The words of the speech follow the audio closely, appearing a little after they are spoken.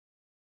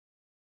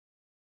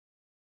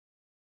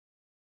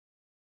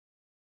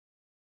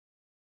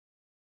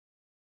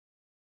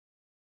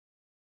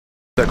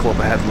Circle up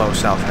ahead, low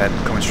south head,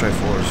 coming straight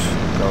for us.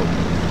 Go.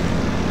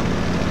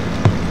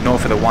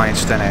 North of the Y in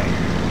Stene.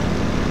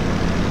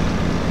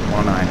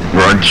 109.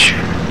 Rog.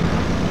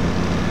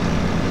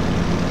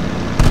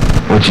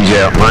 What's he's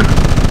out, man?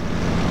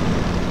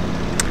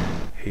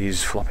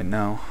 He's flopping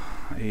now.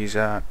 He's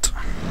at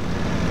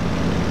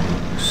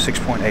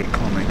 6.8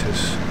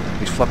 kilometers.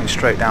 He's flopping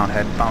straight down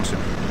head, bouncing.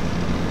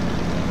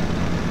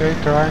 Okay,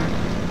 trying.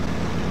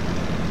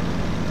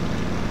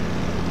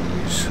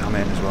 I'm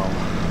in as well.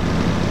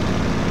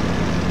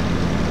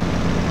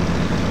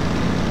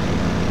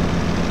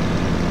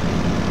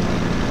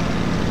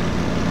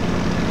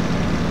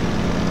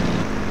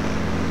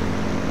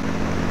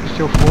 He's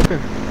still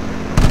floating.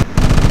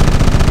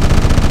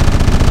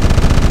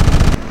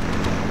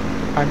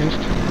 I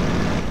missed.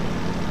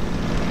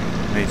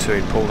 Me too,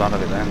 he pulled out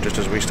of it then, just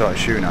as we started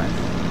shooting at him.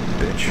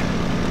 Bitch.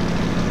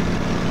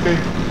 Okay.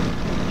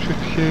 Shoot,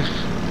 he's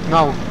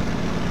now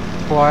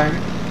flying.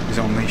 He's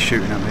on me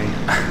shooting at me.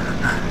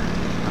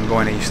 I'm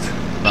going east.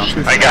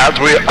 Bouncing. Hey guys,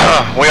 we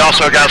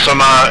also got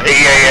some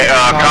EA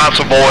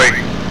convoy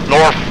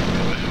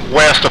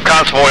northwest of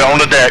convoy on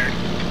the deck.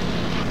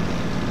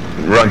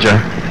 Roger.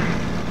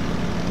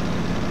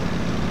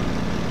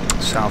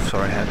 South,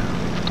 sorry, head.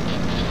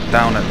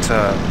 Down at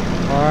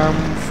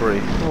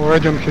 3.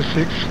 Already on his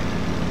 6.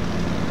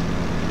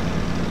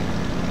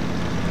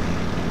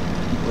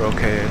 We're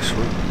okay,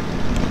 sweet.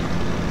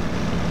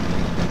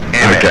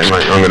 Okay,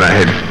 mate, I'm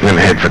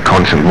gonna head for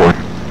convoy.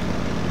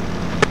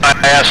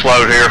 Ass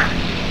load here.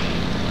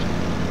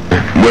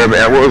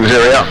 What was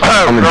there out?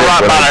 We're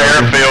right by the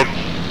airfield.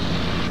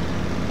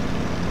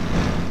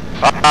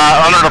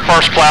 Under the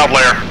first cloud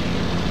layer.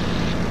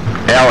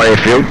 Our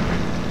airfield?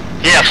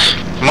 Yes,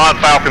 Mod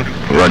Falcon.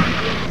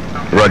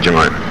 Roger,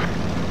 mate.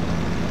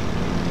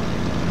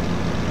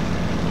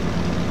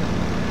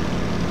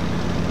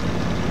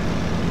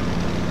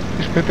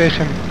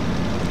 Expectation.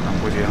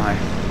 I'm with you, high.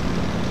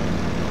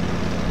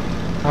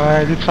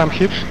 I did some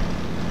hits.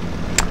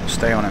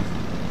 Stay on him.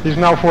 He's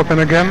now floating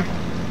again.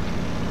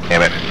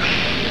 Damn it.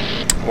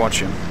 Watch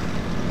him.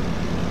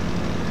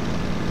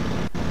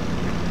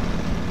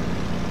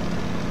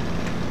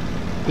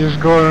 He's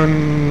going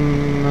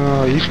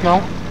east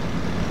now.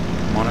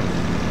 I'm on him.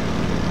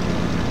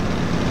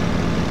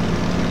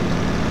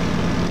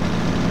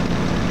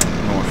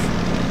 North.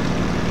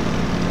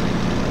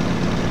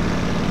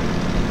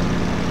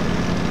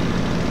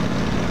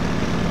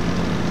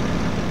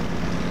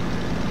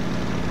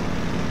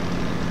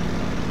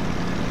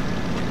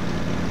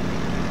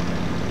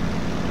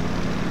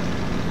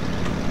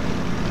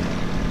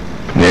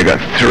 Yeah, got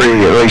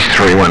at least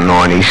 3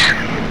 190s.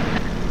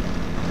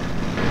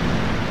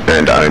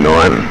 And 09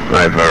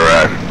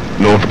 over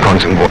north of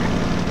convoy.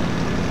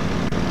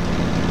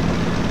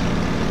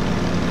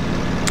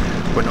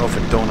 We're north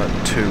at Donut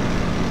 2,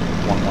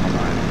 119.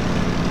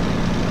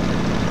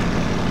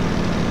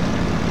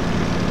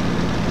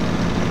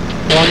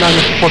 19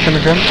 is floating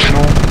again.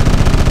 No.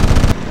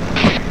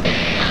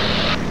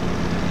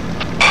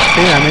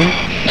 Okay, I'm in.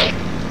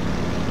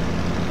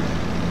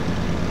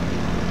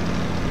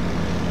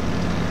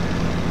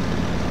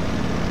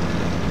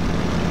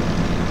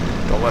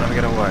 Don't let him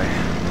get away.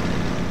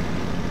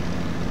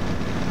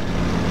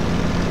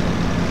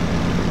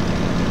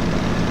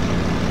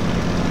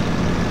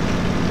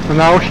 And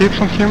now hits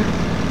on him.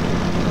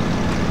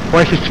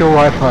 Why he's still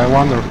alive, I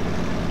wonder.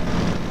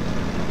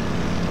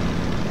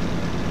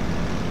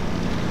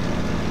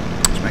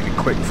 Let's make it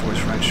quick before his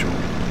friends show.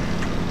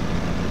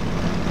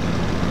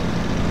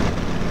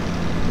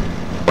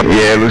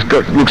 Yeah,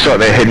 looks like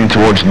they're heading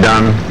towards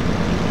Dunn.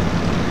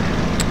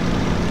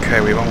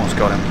 Okay, we've almost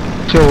got him.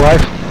 Still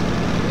alive.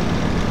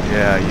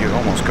 Yeah, you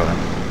almost got him.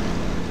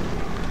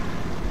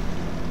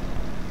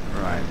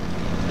 Right.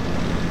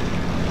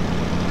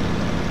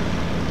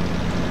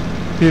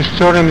 He's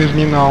turning his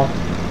knee now.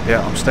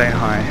 Yeah, I'm staying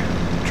high.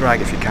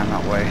 Drag if you can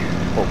that way.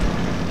 Up.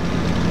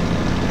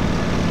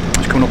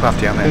 He's coming up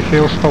after you, I'm He in.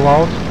 feels still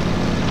out.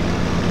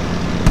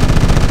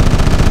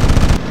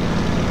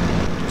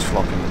 He's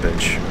flopping the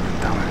bitch.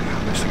 Damn it,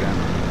 I missed again.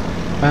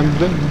 I'm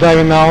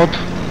diving out.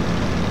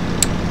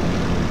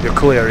 You're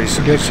clear, he's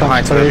To get some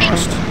high to the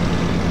inspiration. mast.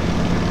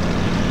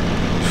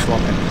 He's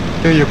flopping.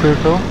 Here you clear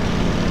too.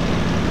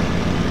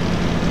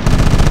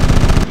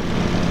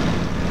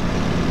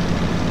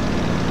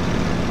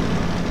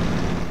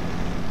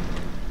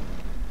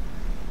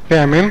 Okay,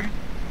 I'm in.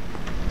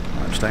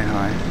 I'm staying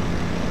high.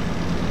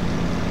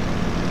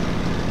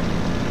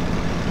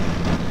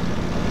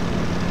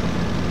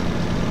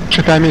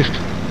 Shit, I missed.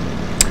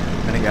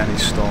 And again,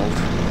 he's stalled.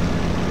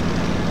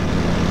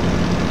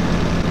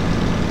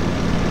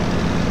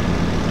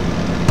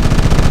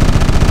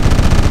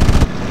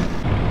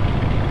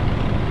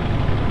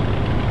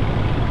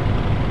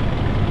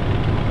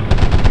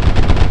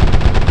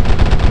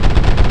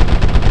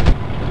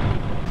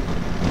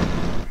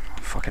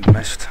 Fucking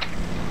missed.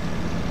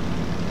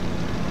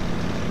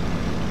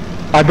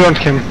 I burned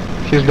him.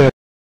 He's dead.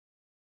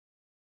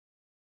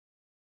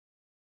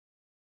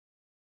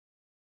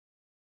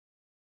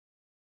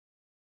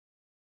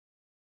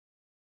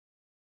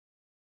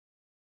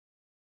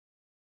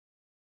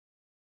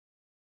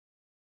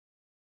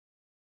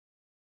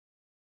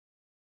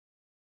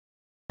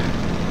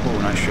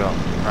 Nice shot.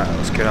 Right,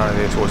 let's get out of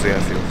here towards the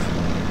airfield.